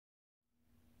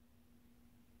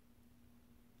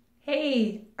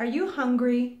Hey, are you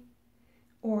hungry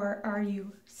or are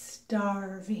you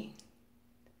starving?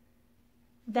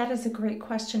 That is a great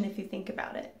question if you think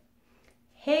about it.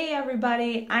 Hey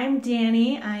everybody, I'm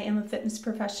Danny. I am a fitness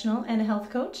professional and a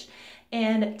health coach,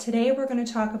 and today we're going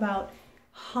to talk about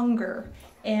hunger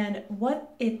and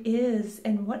what it is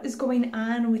and what is going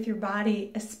on with your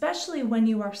body, especially when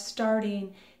you are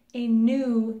starting a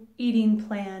new eating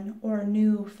plan or a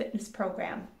new fitness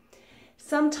program.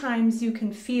 Sometimes you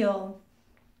can feel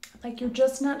like you're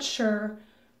just not sure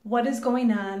what is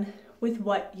going on with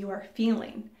what you are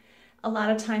feeling. A lot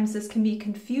of times this can be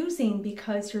confusing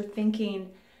because you're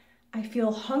thinking, I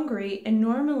feel hungry, and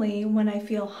normally when I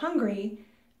feel hungry,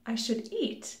 I should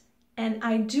eat. And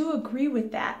I do agree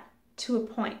with that to a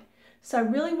point. So I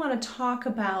really want to talk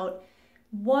about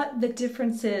what the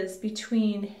difference is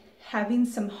between having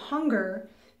some hunger,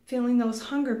 feeling those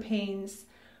hunger pains,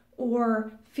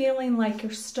 or feeling like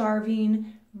you're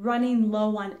starving, running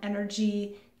low on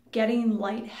energy, getting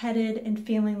lightheaded, and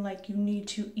feeling like you need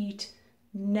to eat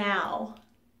now.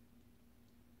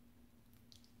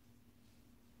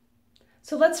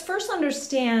 So let's first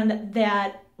understand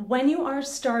that when you are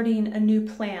starting a new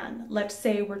plan, let's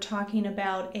say we're talking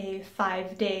about a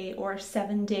 5-day or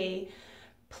 7-day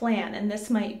plan, and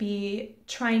this might be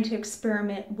trying to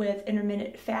experiment with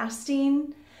intermittent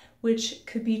fasting, which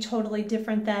could be totally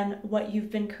different than what you've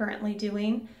been currently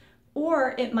doing.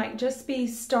 Or it might just be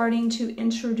starting to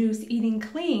introduce eating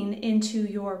clean into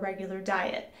your regular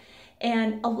diet.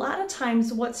 And a lot of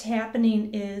times what's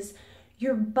happening is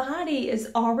your body is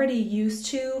already used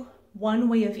to one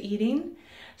way of eating.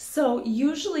 So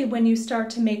usually when you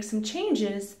start to make some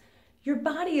changes, your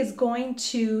body is going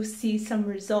to see some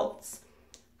results.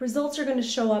 Results are going to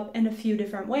show up in a few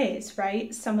different ways,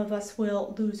 right? Some of us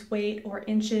will lose weight or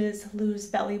inches, lose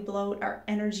belly bloat, our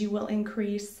energy will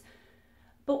increase.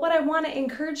 But what I want to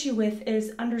encourage you with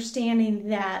is understanding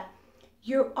that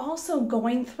you're also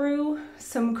going through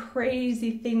some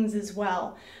crazy things as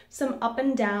well. Some up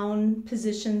and down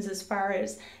positions as far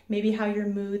as maybe how your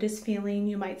mood is feeling.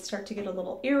 You might start to get a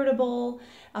little irritable,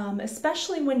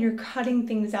 especially when you're cutting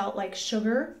things out like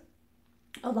sugar.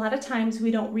 A lot of times we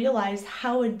don't realize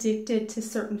how addicted to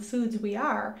certain foods we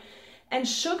are. And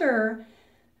sugar,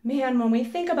 man, when we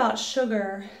think about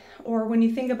sugar, or when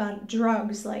you think about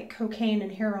drugs like cocaine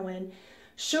and heroin,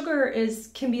 sugar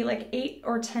can be like 8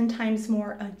 or 10 times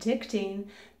more addicting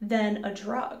than a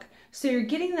drug. So you're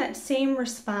getting that same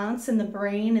response in the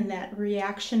brain and that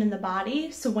reaction in the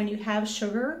body. So when you have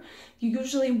sugar, you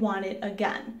usually want it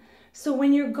again. So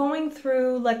when you're going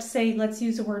through, let's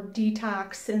use the word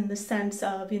detox in the sense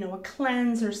of, a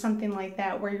cleanse or something like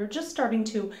that, where you're just starting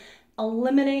to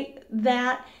eliminate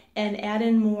that and add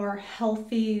in more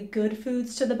healthy, good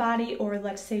foods to the body, or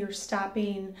let's say you're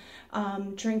stopping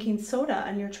drinking soda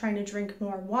and you're trying to drink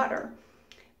more water.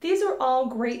 These are all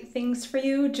great things for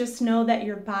you. Just know that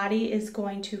your body is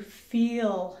going to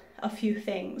feel a few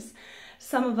things.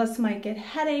 Some of us might get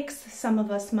headaches, some of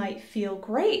us might feel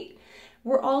great.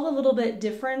 We're all a little bit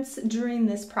different during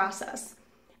this process.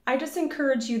 I just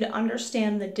encourage you to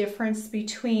understand the difference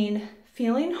between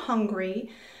feeling hungry,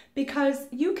 because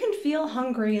you can feel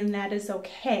hungry and that is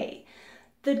okay.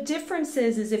 The difference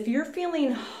is if you're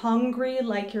feeling hungry,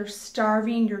 like you're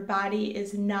starving, your body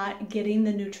is not getting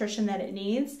the nutrition that it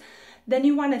needs, then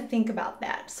you want to think about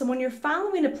that. So when you're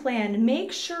following a plan,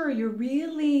 make sure you're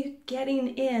really getting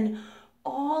in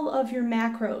all of your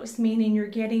macros, meaning you're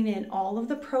getting in all of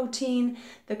the protein,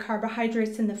 the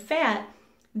carbohydrates, and the fat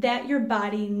that your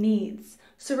body needs.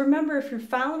 So remember, if you're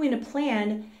following a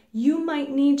plan, you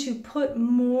might need to put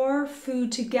more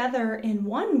food together in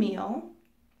one meal,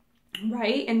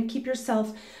 right? And keep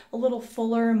yourself a little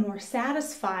fuller and more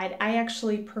satisfied. I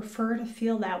actually prefer to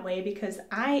feel that way because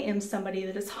I am somebody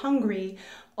that is hungry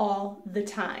all the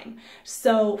time.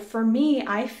 So for me,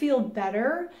 I feel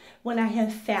better when I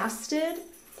have fasted.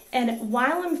 And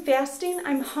while I'm fasting,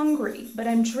 I'm hungry, but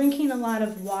I'm drinking a lot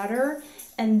of water,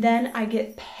 and then I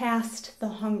get past the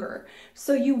hunger.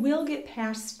 So you will get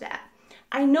past that.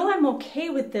 I know I'm okay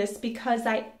with this because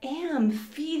I am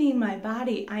feeding my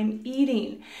body. I'm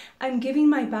eating. I'm giving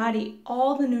my body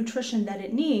all the nutrition that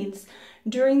it needs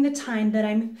during the time that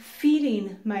I'm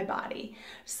feeding my body.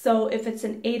 So if it's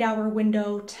an 8-hour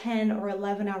window, 10 or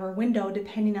 11-hour window,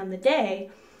 depending on the day,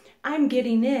 I'm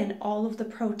getting in all of the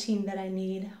protein that I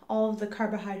need, all of the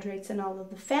carbohydrates, and all of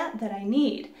the fat that I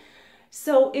need.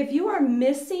 So if you are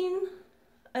missing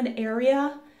an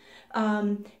area,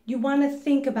 you want to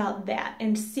think about that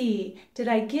and see, did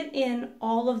I get in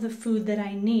all of the food that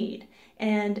I need?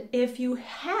 And if you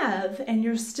have and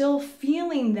you're still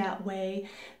feeling that way,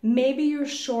 maybe you're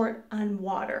short on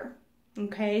water.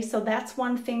 Okay, so that's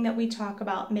one thing that we talk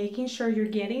about, making sure you're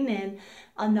getting in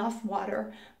enough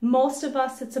water. Most of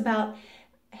us, it's about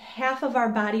half of our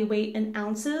body weight in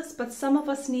ounces, but some of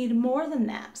us need more than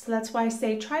that. So that's why I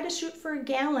say try to shoot for a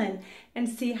gallon and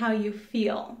see how you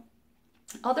feel.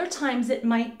 Other times it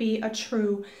might be a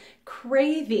true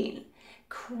craving.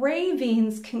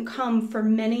 Cravings can come for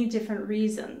many different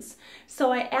reasons.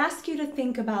 So I ask you to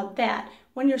think about that.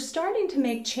 When you're starting to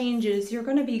make changes, you're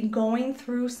going to be going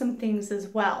through some things as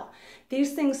well.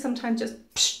 These things sometimes just,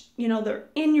 they're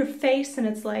in your face and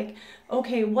it's like,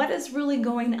 okay, what is really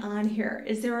going on here?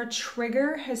 Is there a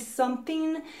trigger? Has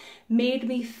something made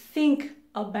me think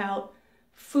about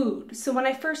food? So when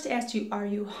I first asked you, are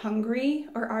you hungry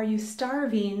or are you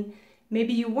starving?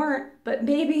 Maybe you weren't, but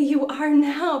maybe you are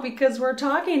now because we're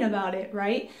talking about it,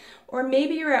 right? Or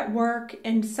maybe you're at work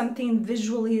and something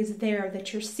visually is there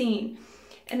that you're seeing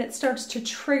and it starts to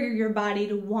trigger your body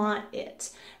to want it.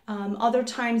 Other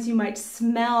times you might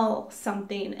smell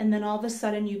something and then all of a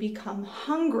sudden you become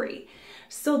hungry.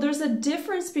 So there's a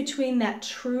difference between that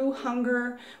true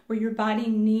hunger where your body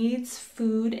needs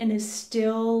food and is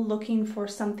still looking for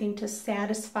something to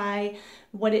satisfy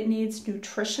what it needs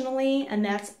nutritionally. And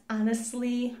that's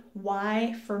honestly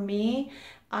why, for me,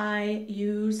 I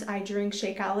drink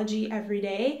Shakeology every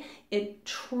day. It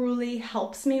truly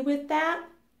helps me with that.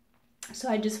 So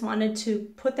I just wanted to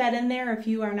put that in there. If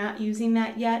you are not using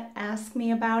that yet, ask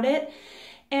me about it.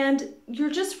 And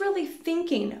you're just really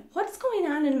thinking, what's going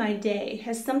on in my day?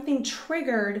 Has something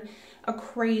triggered a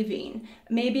craving?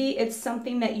 Maybe it's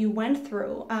something that you went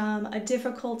through, a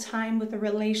difficult time with a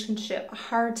relationship, a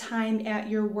hard time at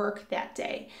your work that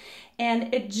day.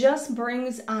 And it just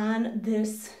brings on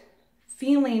this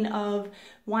feeling of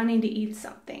wanting to eat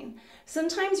something.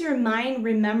 Sometimes your mind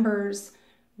remembers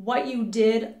what you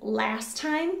did last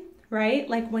time, right?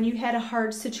 Like when you had a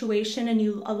hard situation and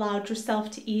you allowed yourself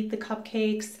to eat the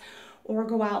cupcakes or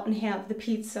go out and have the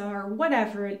pizza or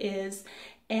whatever it is.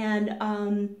 And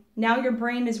now your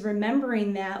brain is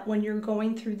remembering that when you're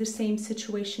going through the same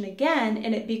situation again,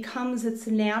 and it becomes its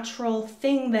natural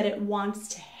thing that it wants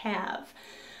to have.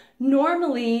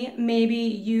 Normally, maybe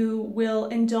you will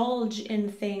indulge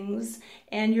in things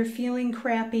and you're feeling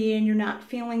crappy and you're not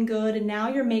feeling good and now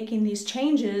you're making these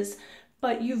changes,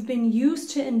 but you've been used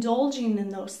to indulging in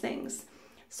those things.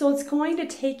 So it's going to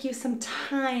take you some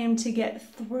time to get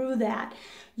through that.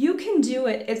 You can do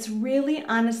it. It's really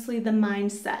honestly the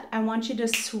mindset. I want you to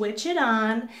switch it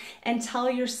on and tell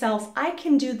yourself, I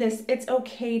can do this. It's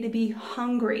okay to be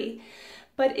hungry.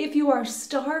 But if you are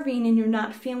starving and you're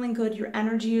not feeling good, your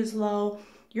energy is low,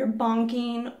 you're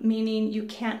bonking, meaning you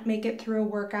can't make it through a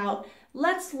workout,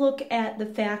 let's look at the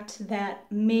fact that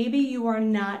maybe you are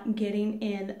not getting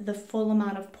in the full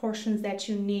amount of portions that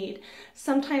you need.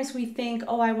 Sometimes we think,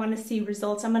 oh, I want to see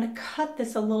results. I'm going to cut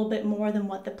this a little bit more than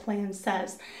what the plan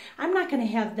says. I'm not going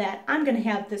to have that. I'm going to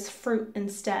have this fruit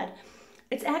instead.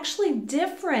 It's actually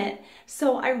different.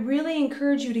 So I really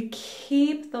encourage you to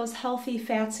keep those healthy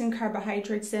fats and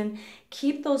carbohydrates in,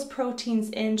 keep those proteins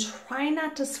in, try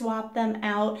not to swap them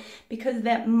out because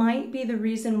that might be the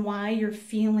reason why you're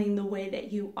feeling the way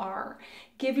that you are.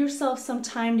 Give yourself some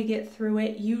time to get through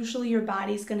it. Usually your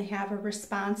body's going to have a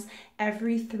response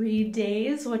every 3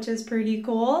 days, which is pretty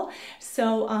cool.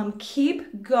 So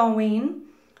keep going.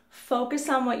 Focus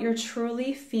on what you're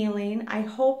truly feeling. I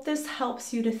hope this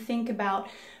helps you to think about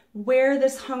where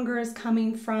this hunger is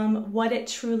coming from, what it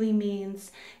truly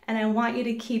means, and I want you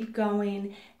to keep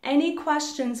going. Any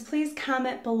questions, please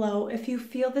comment below. If you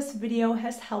feel this video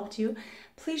has helped you,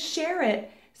 please share it,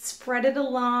 spread it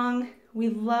along. We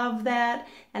love that,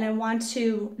 and I want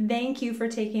to thank you for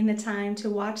taking the time to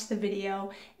watch the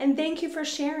video, and thank you for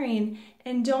sharing.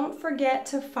 And don't forget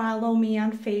to follow me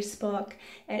on Facebook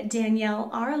at Danielle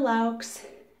R. Laux.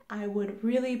 I would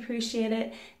really appreciate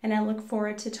it, and I look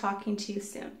forward to talking to you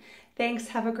soon. Thanks.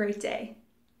 Have a great day.